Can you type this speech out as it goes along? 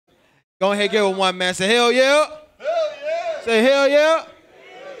Go ahead, give him one, man. Say hell yeah. Hell yeah. Say hell yeah. Hell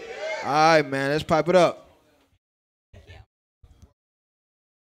yeah. All right, man. Let's pipe it up.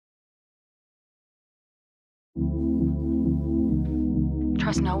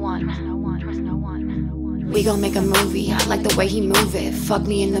 Trust no one. Trust no one. We gon' make a movie. I like the way he move it. Fuck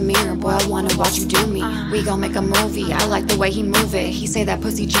me in the mirror, boy. I wanna watch you do me. We gon' make a movie. I like the way he move it. He say that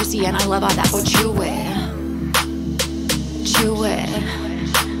pussy juicy, and I love how that boy chew it. Chew it.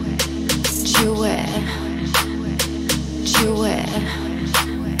 Chew it. Chew it.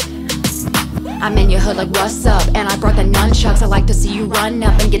 I'm in your hood like what's up, and I brought the nunchucks. I like to see you run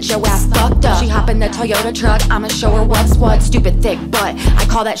up and get your ass fucked up. She hop in the Toyota truck, I'ma show her what's what. Stupid thick butt, I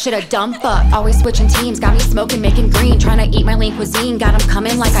call that shit a dumb fuck. Always switching teams, got me smoking, making green. Tryna eat my lean cuisine, got him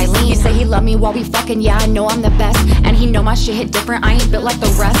coming like Eileen. He say he love me while we fucking, yeah I know I'm the best. And he know my shit hit different, I ain't built like the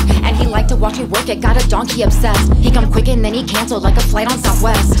rest. And he like to watch me work it, got a donkey obsessed. He come quick and then he canceled like a flight on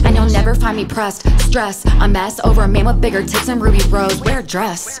Southwest. And you'll never find me pressed, stress, a mess over a man with bigger tits and ruby rose. Wear a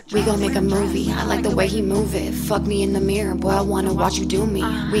dress. We gon' make a movie. I like the way he move it. Fuck me in the mirror, boy, I wanna watch you do me.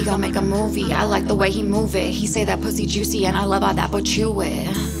 We gon' make a movie. I like the way he move it. He say that pussy juicy, and I love how that boy chew it.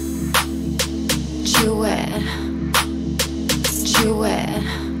 Chew it. Chew it.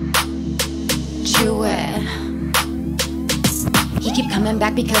 Chew it. He keep coming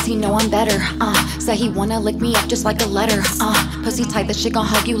back because he know I'm better. Say he wanna lick me up just like a letter. Pussy tight, the shit gon'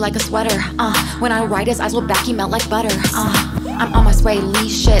 hug you like a sweater. When I ride his eyes will back, he melt like butter. I'm on my way, leave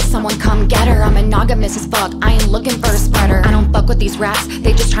shit, someone come get her. I'm monogamous as fuck, I ain't looking for a spreader. I don't fuck with these rats,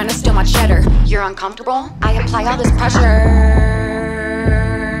 they just tryna steal my cheddar. You're uncomfortable? I apply all this pressure.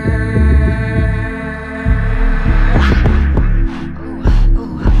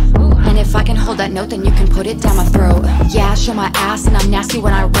 If I can hold that note, then you can put it down my throat. Yeah, show my ass and I'm nasty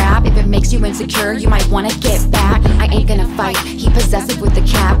when I rap. If it makes you insecure, you might wanna get back. I ain't gonna fight, he possessive with the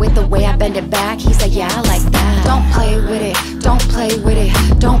cat. With the way I bend it back, he said yeah, I like that. Don't play with it, don't play with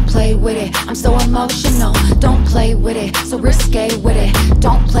it, don't play with it. I'm so emotional, don't play with it. So risque with it,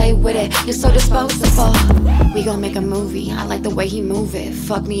 don't play with it. You're so disposable. We gon' make a movie, I like the way he move it.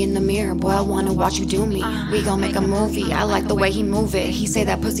 Fuck me in the mirror, boy, I wanna watch you do me. We gon' make a movie, I like the way he move it. He say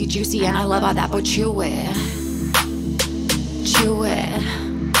that pussy juicy, and I love how that boy chew it. Chew it.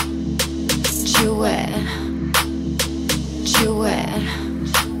 Chew it. Chew it.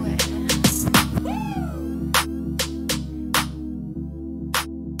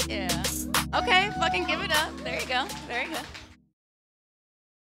 Yeah. Okay, fucking give it up. There you go. There you go.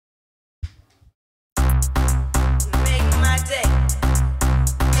 Make my day.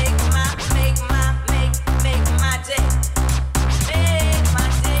 Make my day. Make my day. Make my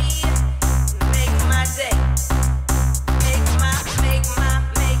day. Make my day.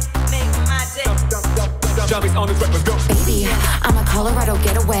 Dummies on the track, let's go. Baby, I'm a Colorado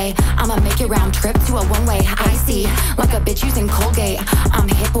getaway. I'ma make it round trip to a one-way. I see, like a bitch using Colgate. I'm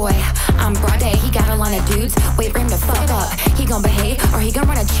hit boy, I'm broad day. He got a line of dudes, wait for him to fuck up. He gon' behave, or he gon'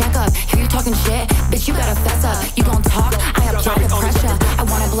 run a checkup. Hear you talking shit, bitch, you gotta fess up. You gon' talk, I apply the pressure. I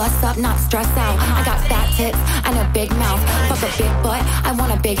wanna bless up, not stress out. I got fat tits and a big mouth. Fuck a big butt, I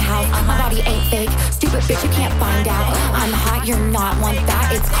want a big house. My body ain't fake, stupid bitch, you can't find out. I'm hot, you're not, one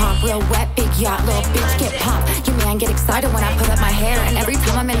fat, it's comp. Real wet, big yacht, little bitch, get pop. Your man get excited when I put up my hair. And every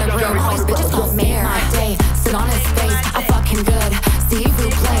time I'm in the room, all these bitches want mare. My day, sit on his face, I fuck him good. See who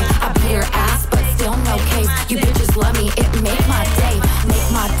play, I beat her ass, but still no case. You bitches love me, it make my day. Make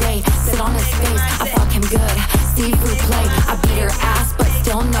my day, sit on his face, I fuck him good. See who play, I beat her ass, but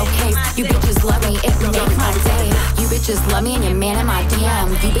still no case. You bitches love me, it make my day. You bitches love me and your man in my DM.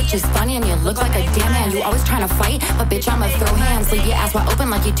 You bitches funny and you look like a damn man. You always trying to fight, but bitch I'ma throw hands. Leave your ass wide open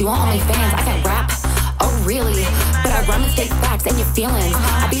like you do on OnlyFans. I can rap. Oh really? But I run with state facts and your feelings.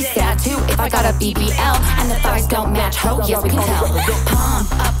 I'd be sad too if I got a BBL and the thighs don't match. Oh yes, we can tell.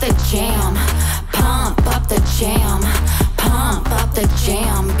 Pump up the jam, pump up the jam, pump up the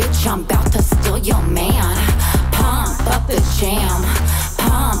jam. Bitch, I'm about to steal your man. Pump up the jam,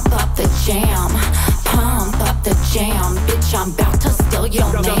 pump up the jam, pump up the jam. Bitch, I'm about to steal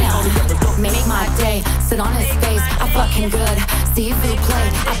your man. Make my day, sit on his face, I fucking good. See who play,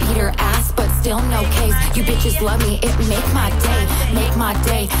 I beat her ass, but still no case. You bitches love me, it make my day. Make my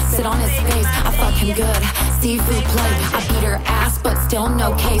day, sit on his face, I fucking good. See who play, I beat her ass, but still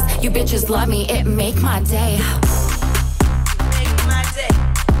no case. You bitches love me, it make my day.